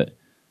realize that,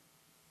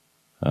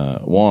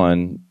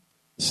 one,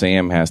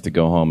 Sam has to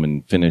go home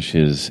and finish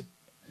his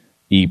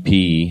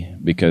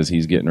EP because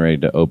he's getting ready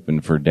to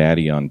open for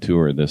Daddy on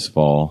tour this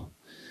fall,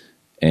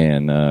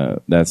 and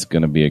that's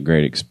going to be a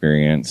great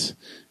experience.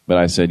 But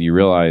I said, you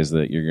realize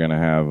that you're going to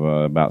have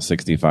about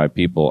 65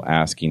 people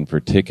asking for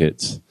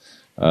tickets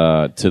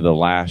to the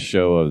last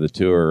show of the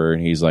tour.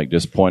 And he's like,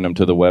 just point them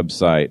to the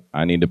website.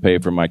 I need to pay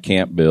for my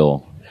camp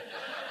bill.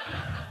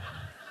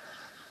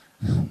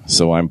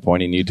 So I'm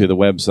pointing you to the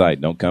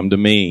website. Don't come to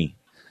me.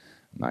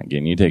 I'm not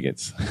getting you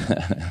tickets.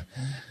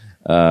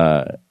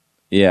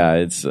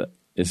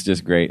 It's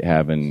just great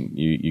having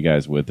you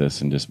guys with us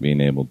and just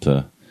being able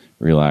to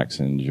relax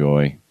and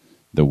enjoy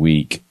the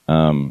week.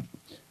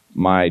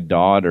 My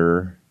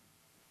daughter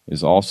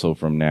is also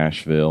from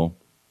Nashville,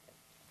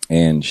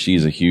 and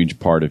she's a huge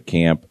part of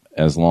camp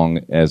as well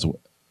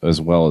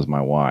as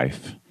my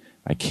wife.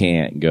 I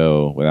can't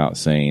go without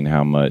saying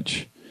how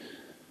much,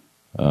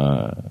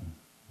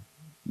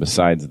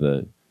 besides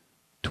the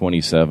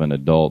 27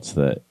 adults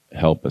that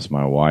help us,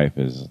 my wife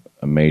is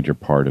a major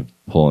part of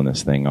pulling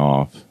this thing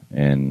off,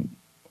 and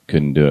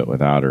couldn't do it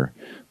without her.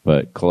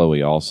 But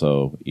Chloe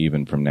also,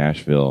 even from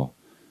Nashville,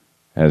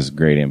 has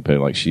great input.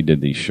 Like, she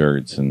did these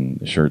shirts, and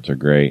the shirts are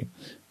great.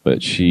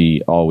 But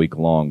she, all week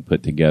long,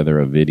 put together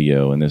a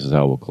video, and this is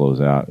how we'll close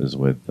out, is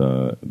with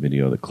a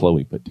video that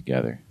Chloe put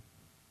together.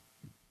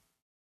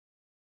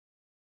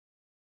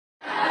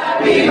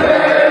 Happy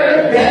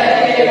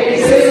birthday to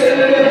you.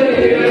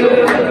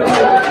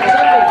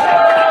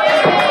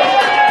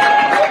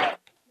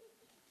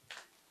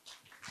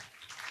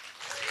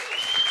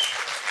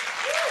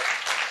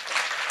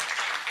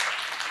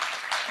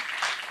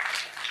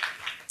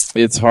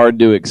 It's hard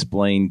to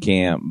explain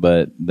camp,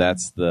 but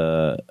that's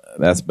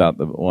about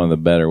one of the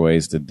better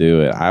ways to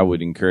do it. I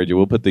would encourage you.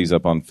 We'll put these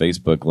up on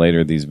Facebook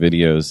later, these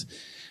videos,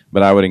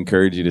 but I would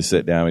encourage you to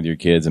sit down with your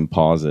kids and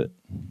pause it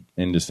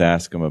and just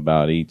ask them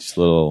about each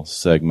little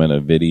segment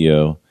of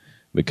video,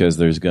 because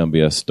there's going to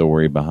be a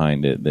story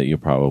behind it that you'll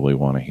probably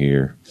want to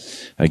hear.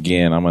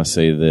 Again, I'm going to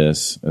say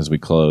this as we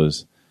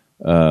close.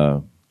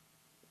 You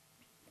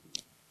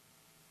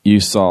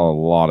saw a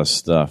lot of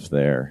stuff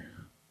there.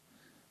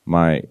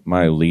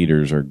 My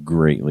leaders are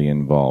greatly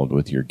involved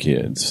with your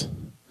kids,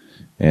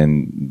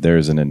 and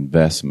there's an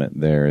investment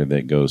there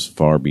that goes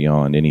far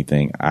beyond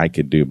anything I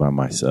could do by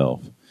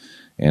myself.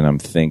 And I'm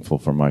thankful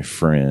for my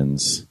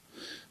friends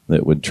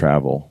that would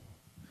travel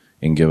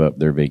and give up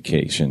their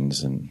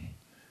vacations and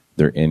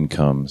their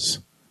incomes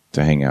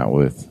to hang out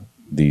with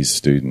these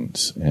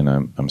students, and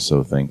I'm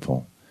so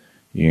thankful.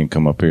 You can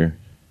come up here.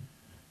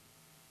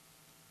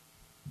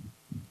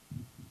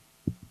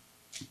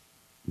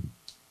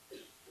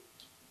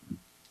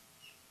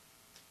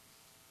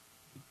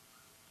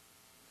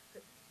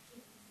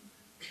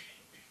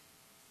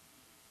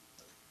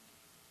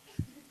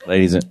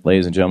 Ladies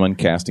and gentlemen,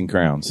 casting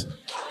crowns.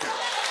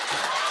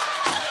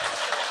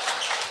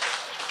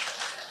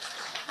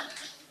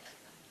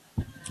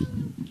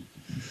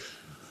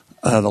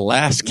 The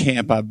last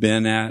camp I've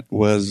been at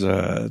was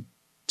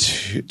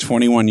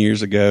 21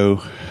 years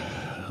ago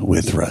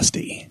with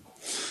Rusty,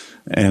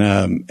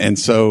 and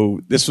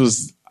so this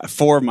was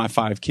 4 of my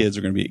 5 kids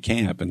are going to be at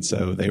camp, and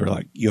so they were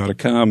like, "You ought to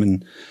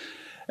come."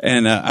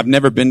 And I've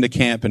never been to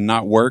camp and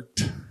not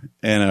worked.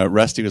 And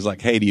Rusty was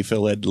like, "Hey, do you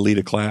feel led to lead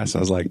a class?" I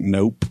was like,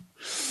 "Nope."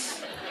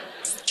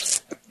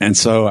 And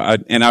so I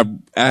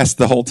asked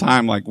the whole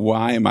time, like,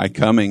 why am I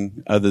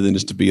coming other than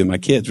just to be with my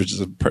kids, which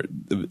is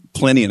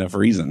plenty enough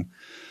reason.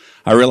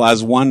 I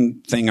realized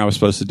one thing I was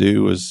supposed to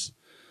do was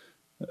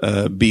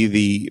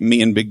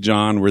me and Big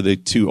John were the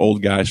 2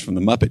 old guys from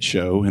the Muppet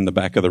Show in the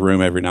back of the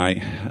room every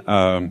night.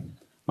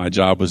 My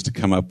job was to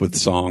come up with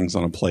songs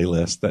on a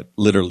playlist. That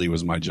literally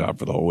was my job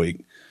for the whole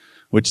week,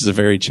 which is a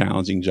very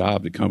challenging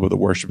job, to come up with a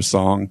worship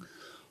song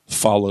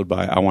followed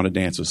by I Want to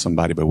Dance with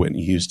Somebody by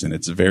Whitney Houston.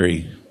 It's a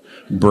very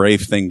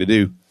brave thing to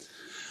do.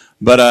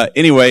 But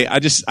anyway,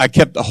 I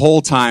kept the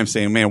whole time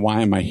saying, man,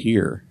 why am I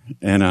here?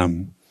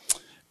 And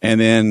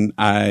then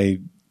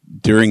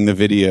during the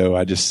video,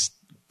 I just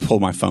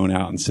pulled my phone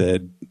out and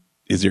said,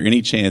 is there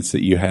any chance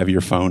that you have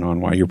your phone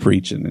on while you're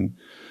preaching? And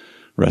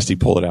Rusty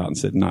pulled it out and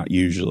said, not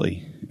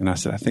usually. And I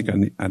said, I think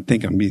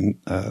I'm being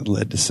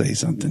led to say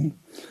something.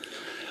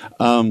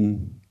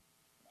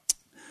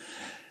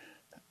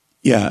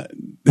 Yeah,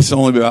 this is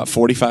only about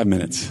 45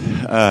 minutes.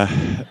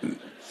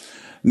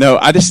 No,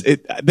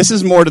 this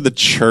is more to the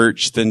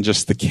church than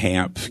just the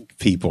camp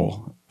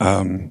people.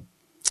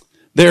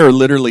 There are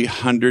literally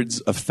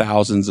hundreds of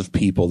thousands of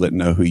people that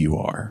know who you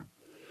are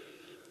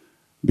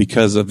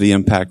because of the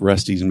impact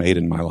Rusty's made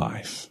in my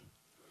life.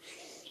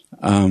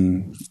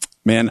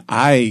 Man,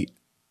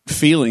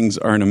 feelings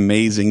are an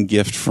amazing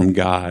gift from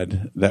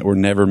God that were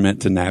never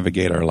meant to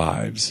navigate our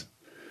lives.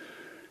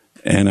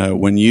 And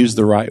when used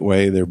the right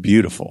way, they're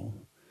beautiful.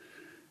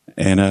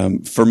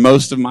 And for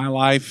most of my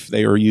life,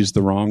 they were used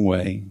the wrong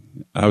way.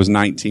 I was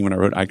 19 when I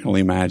wrote I Can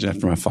Only Imagine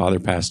after my father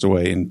passed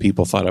away, and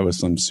people thought I was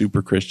some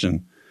super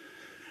Christian.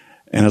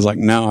 And I was like,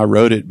 no, I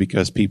wrote it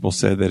because people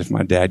said that if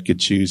my dad could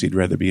choose, he'd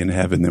rather be in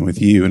heaven than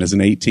with you. And as an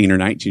 18 or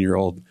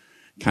 19-year-old, it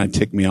kind of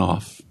ticked me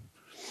off.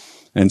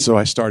 And so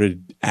I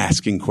started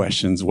asking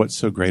questions, what's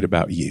so great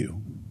about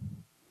you?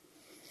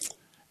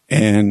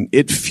 And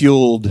it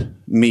fueled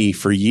me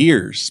for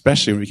years,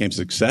 especially when it became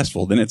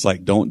successful. Then it's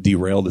like, don't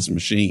derail this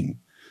machine.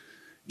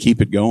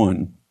 Keep it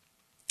going.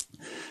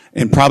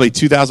 And probably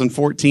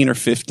 2014 or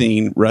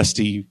 15,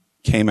 Rusty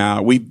came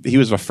out. He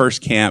was my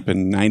first camp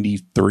in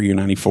 93 or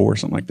 94,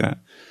 something like that.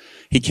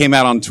 He came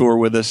out on tour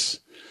with us.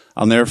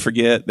 I'll never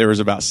forget, there was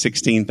about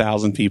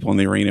 16,000 people in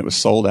the arena. It was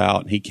sold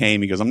out. He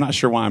came. He goes, I'm not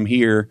sure why I'm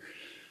here,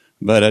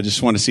 but I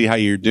just want to see how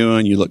you're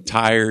doing. You look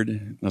tired.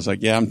 And I was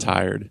like, yeah, I'm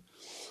tired.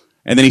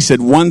 And then he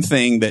said one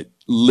thing that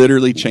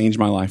literally changed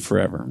my life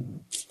forever.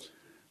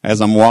 As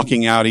I'm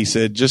walking out, he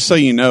said, just so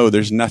you know,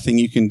 there's nothing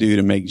you can do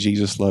to make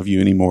Jesus love you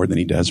any more than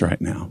he does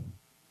right now.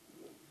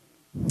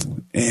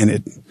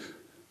 And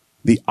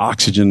the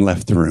oxygen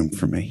left the room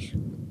for me.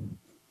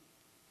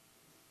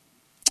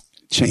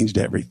 It changed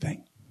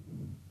everything.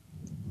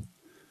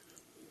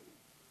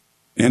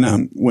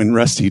 And when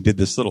Rusty did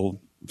this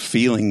little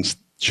feelings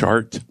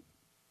chart,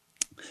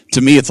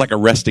 to me, it's like a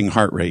resting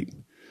heart rate.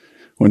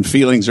 When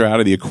feelings are out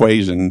of the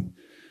equation,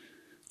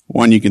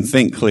 one, you can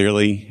think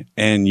clearly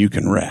and you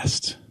can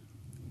rest.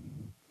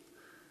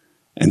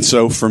 And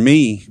so for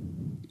me,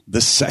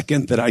 the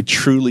second that I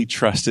truly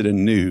trusted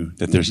and knew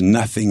that there's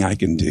nothing I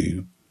can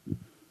do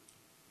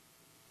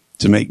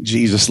to make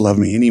Jesus love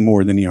me any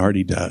more than he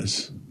already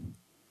does,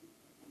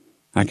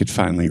 I could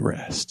finally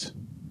rest.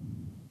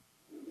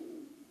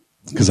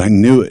 Because I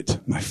knew it.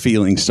 My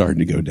feelings started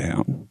to go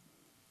down.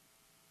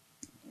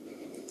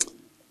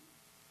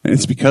 And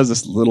it's because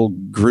this little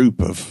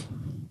group of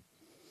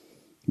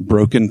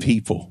broken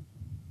people,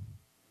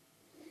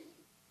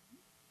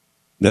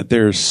 that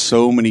there's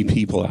so many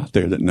people out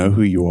there that know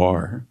who you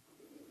are.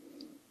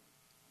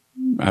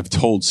 I've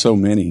told so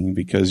many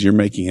because you're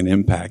making an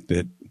impact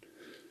that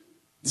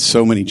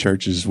so many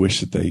churches wish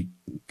that they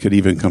could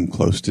even come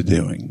close to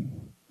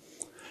doing.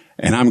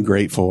 And I'm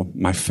grateful.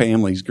 My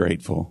family's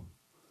grateful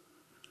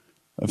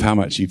of how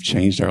much you've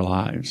changed our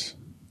lives.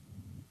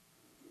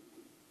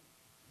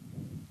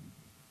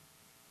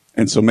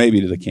 And so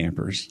maybe to the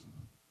campers,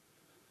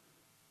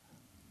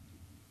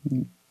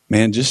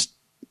 man, just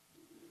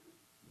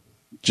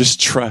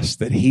trust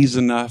that he's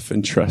enough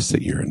and trust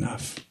that you're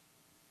enough.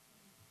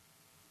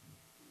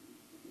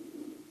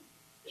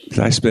 Because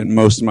I spent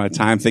most of my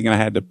time thinking I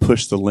had to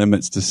push the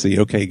limits to see,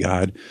 okay,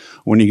 God,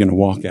 when are you going to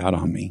walk out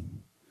on me?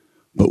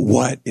 But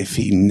what if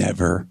he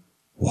never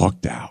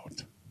walked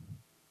out?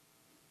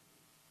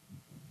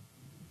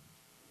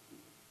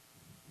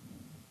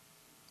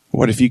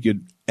 What if you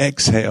could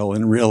exhale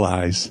and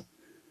realize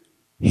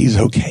he's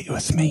okay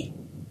with me?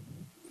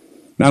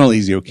 Not only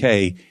is he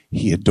okay,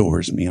 he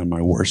adores me on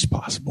my worst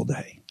possible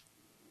day.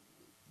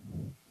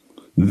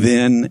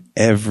 Then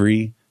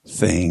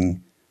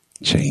everything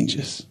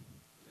changes.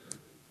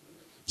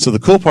 So the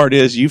cool part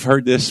is you've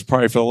heard this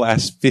probably for the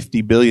last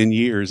 50 billion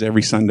years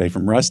every Sunday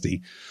from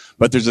Rusty.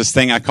 But there's this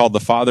thing I call the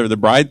father of the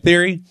bride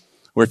theory,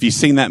 where if you've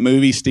seen that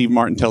movie, Steve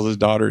Martin tells his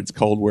daughter it's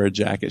cold, wear a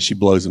jacket. She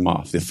blows him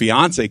off. The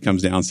fiance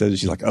comes down and says,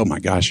 she's like, oh my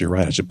gosh, you're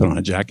right. I should put on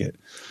a jacket.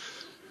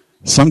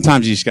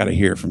 Sometimes you just got to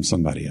hear it from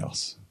somebody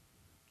else.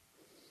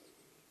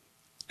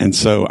 And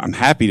so I'm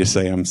happy to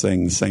say I'm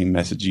saying the same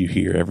message you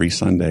hear every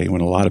Sunday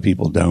when a lot of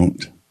people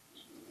don't.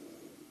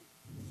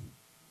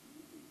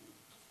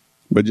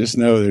 But just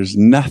know there's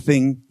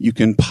nothing you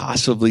can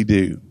possibly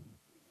do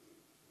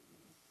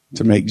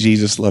to make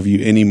Jesus love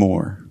you any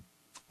more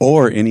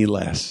or any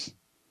less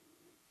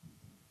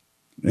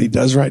than he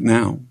does right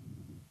now.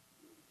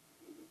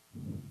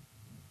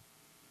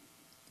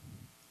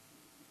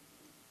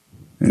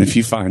 And if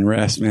you find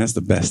rest, man, that's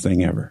the best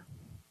thing ever.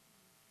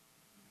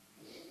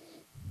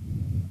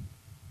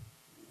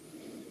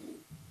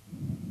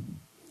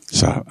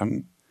 So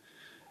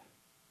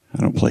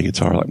play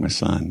guitar like my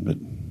son, but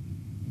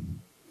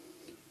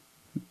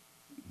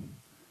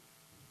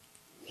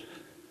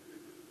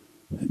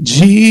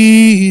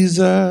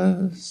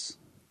Jesus,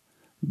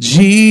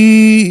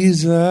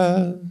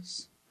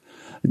 Jesus,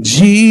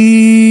 Jesus,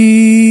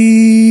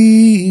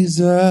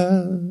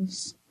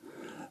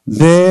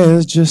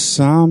 there's just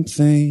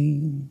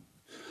something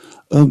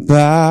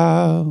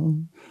about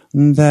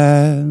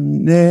that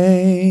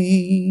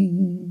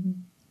name.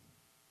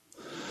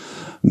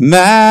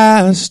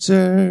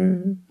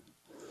 Master,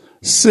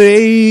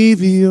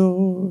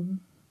 Savior,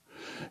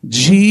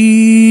 Jesus,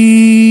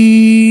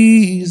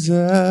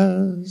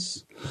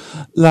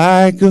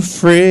 like a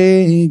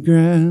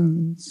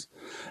fragrance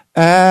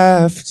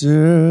after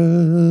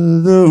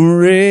the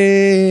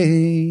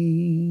rain.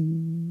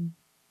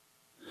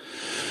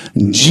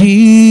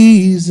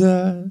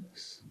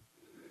 Jesus,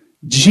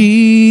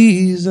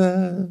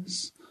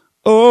 Jesus,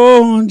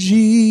 oh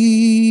Jesus,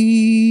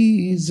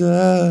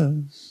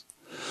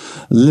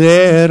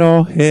 let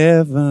all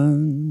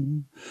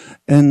heaven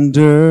and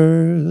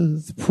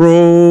earth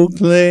proclaim.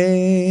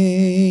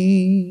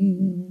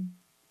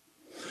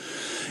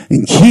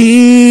 And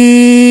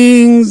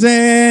kings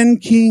and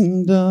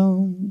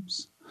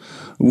kingdoms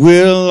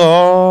will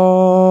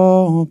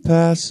all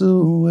pass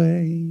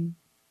away,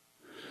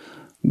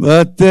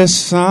 but there's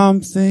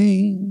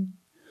something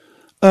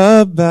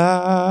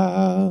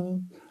about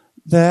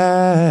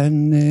that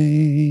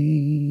name.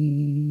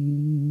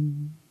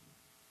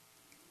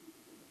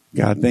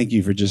 God, thank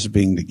you for just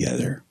being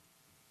together.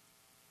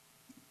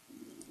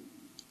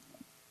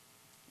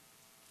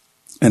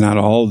 And out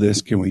of all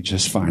this, can we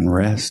just find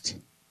rest?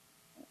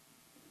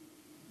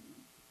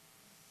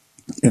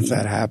 If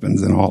that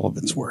happens, then all of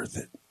it's worth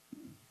it.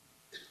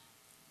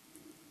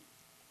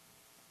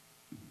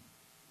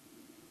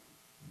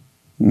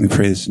 And we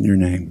pray this in your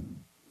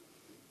name.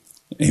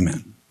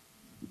 Amen.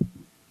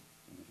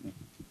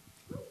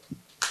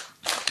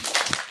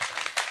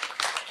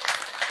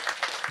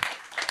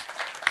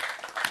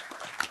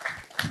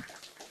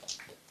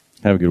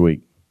 Have a good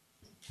week.